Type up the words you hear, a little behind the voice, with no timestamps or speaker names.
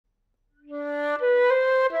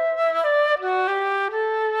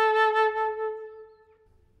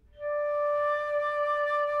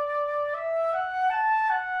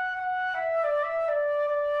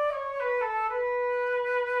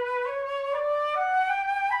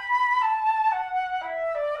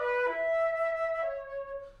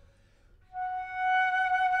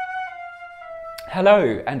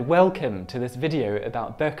Hello and welcome to this video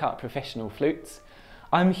about Burkart Professional flutes.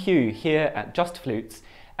 I'm Hugh here at Just Flutes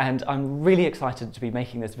and I'm really excited to be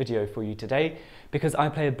making this video for you today because I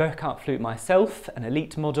play a Burkart flute myself, an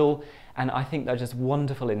elite model, and I think they're just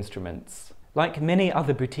wonderful instruments. Like many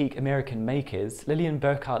other boutique American makers, Lillian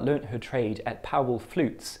Burkart learnt her trade at Powell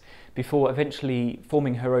Flutes before eventually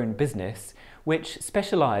forming her own business, which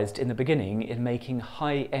specialised in the beginning in making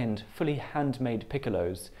high-end, fully handmade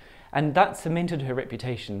piccolos. And that cemented her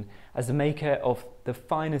reputation as a maker of the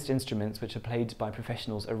finest instruments which are played by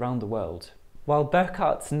professionals around the world. While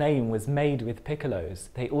Burkart's name was made with piccolos,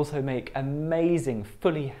 they also make amazing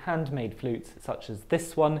fully handmade flutes such as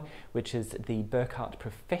this one, which is the Burkart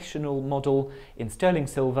Professional model in sterling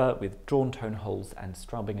silver with drawn tone holes and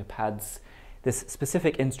Straubinger pads. This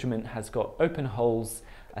specific instrument has got open holes,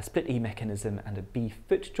 a split E mechanism and a B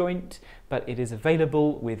foot joint, but it is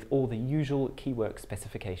available with all the usual keywork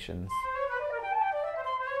specifications.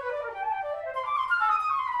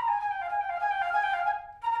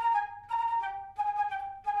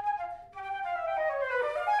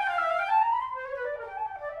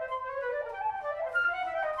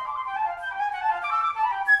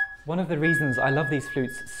 One of the reasons I love these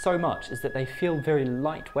flutes so much is that they feel very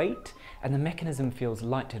lightweight and the mechanism feels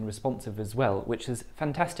light and responsive as well, which is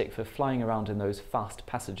fantastic for flying around in those fast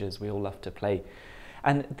passages we all love to play.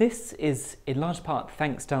 And this is in large part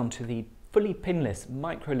thanks down to the fully pinless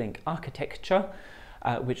microlink architecture,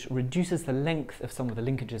 which reduces the length of some of the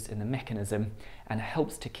linkages in the mechanism and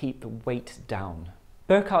helps to keep the weight down.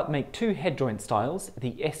 Burkart make two head joint styles,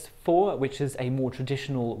 the S4, which is a more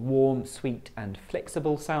traditional warm, sweet and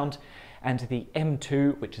flexible sound, and the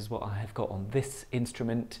M2, which is what I have got on this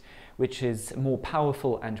instrument, which is more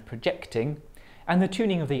powerful and projecting. And the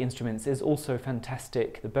tuning of the instruments is also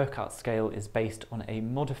fantastic. The Burkart scale is based on a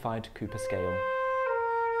modified Cooper scale.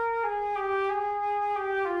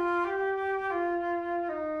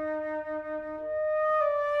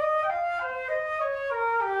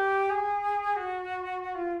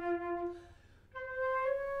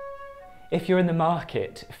 If you're in the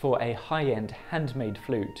market for a high-end handmade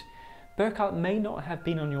flute, Burkart may not have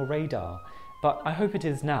been on your radar, but I hope it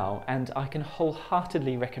is now, and I can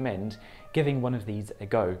wholeheartedly recommend giving one of these a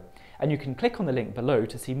go. And you can click on the link below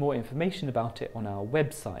to see more information about it on our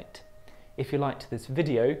website. If you liked this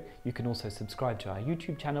video, you can also subscribe to our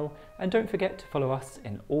YouTube channel, and don't forget to follow us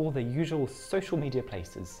in all the usual social media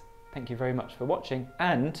places. Thank you very much for watching,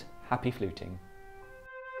 and happy fluting!